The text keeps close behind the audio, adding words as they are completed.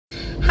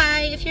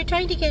if you're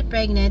trying to get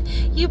pregnant,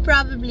 you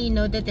probably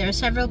know that there are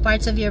several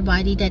parts of your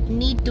body that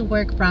need to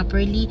work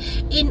properly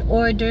in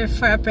order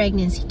for a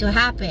pregnancy to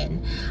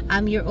happen.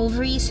 Your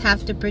ovaries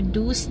have to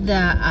produce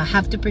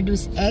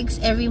eggs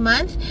every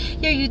month.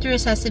 Your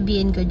uterus has to be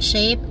in good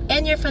shape,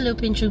 and your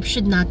fallopian tube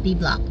should not be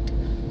blocked.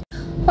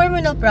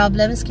 Hormonal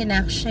problems can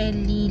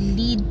actually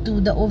lead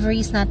to the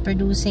ovaries not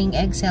producing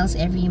egg cells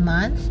every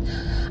month.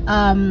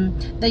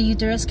 The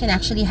uterus can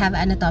actually have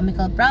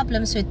anatomical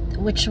problems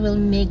which will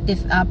make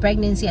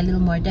pregnancy a little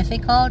more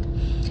difficult,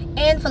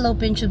 and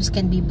fallopian tubes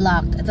can be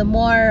blocked, the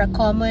more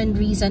common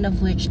reason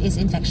of which is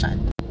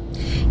infection.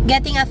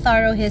 Getting a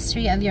thorough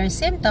history of your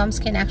symptoms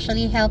can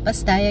actually help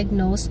us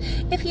diagnose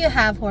if you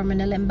have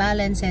hormonal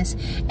imbalances,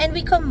 and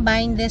we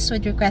combine this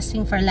with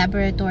requesting for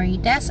laboratory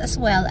tests as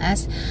well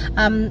as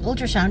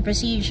ultrasound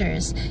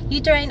procedures.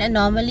 Uterine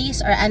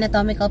anomalies or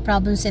anatomical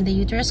problems in the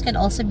uterus can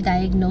also be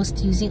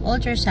diagnosed using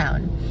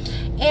ultrasound.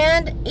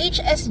 And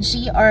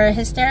HSG or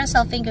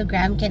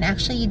hysterosalpingogram can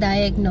actually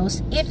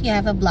diagnose if you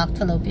have a blocked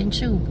fallopian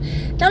tube.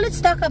 Now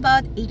let's talk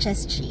about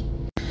HSG.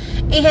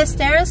 A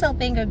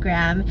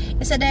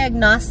hysterosalpingogram is a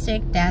diagnostic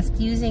test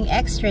using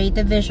X-ray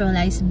to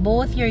visualize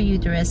both your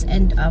uterus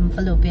and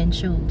fallopian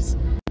tubes.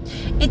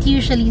 It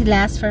usually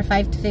lasts for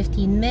 5 to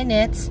 15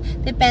 minutes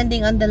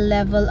depending on the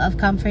level of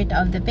comfort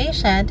of the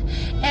patient,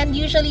 and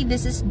usually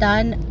this is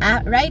done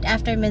right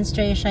after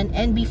menstruation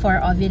and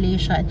before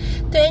ovulation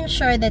to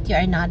ensure that you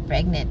are not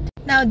pregnant.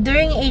 Now,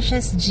 during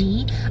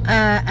HSG,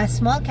 a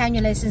small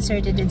cannula is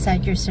inserted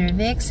inside your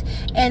cervix,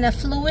 and a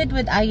fluid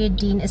with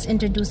iodine is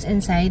introduced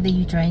inside the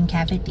uterine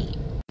cavity.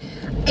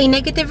 A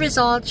negative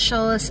result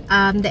shows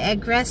the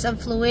egress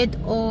of fluid,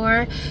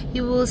 or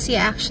you will see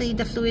actually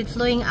the fluid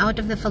flowing out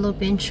of the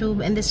fallopian tube,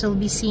 and this will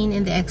be seen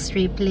in the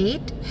X-ray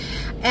plate.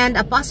 And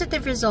a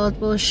positive result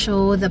will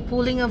show the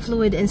pooling of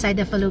fluid inside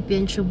the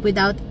fallopian tube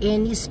without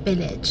any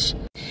spillage.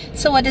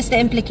 So what is the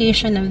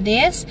implication of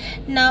this?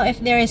 Now, if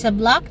there is a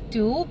blocked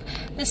tube,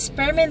 the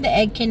sperm and the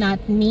egg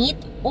cannot meet,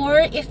 or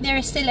if there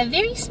is still a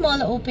very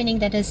small opening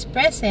that is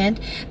present,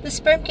 the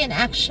sperm can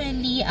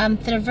actually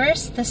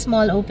traverse the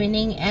small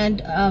opening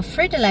and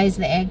fertilize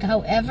the egg.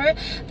 However,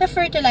 the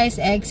fertilized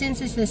egg,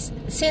 since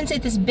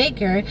it is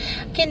bigger,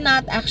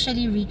 cannot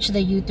actually reach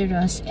the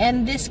uterus,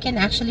 and this can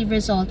actually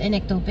result in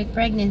ectopic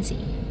pregnancy.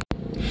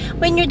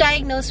 When you're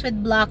diagnosed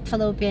with blocked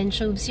fallopian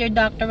tubes, your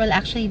doctor will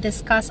actually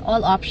discuss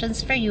all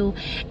options for you,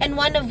 and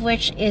one of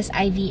which is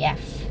IVF.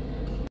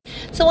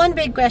 So one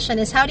big question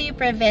is, how do you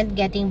prevent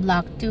getting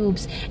blocked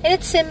tubes? And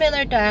it's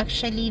similar to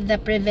actually the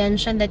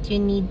prevention that you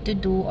need to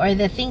do, or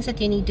the things that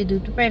you need to do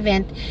to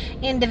prevent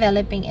in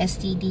developing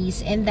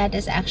STDs, and that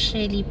is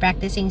actually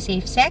practicing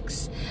safe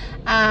sex,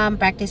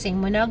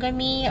 practicing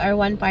monogamy or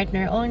one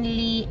partner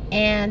only,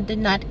 and do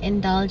not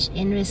indulge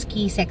in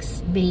risky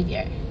sex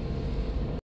behavior.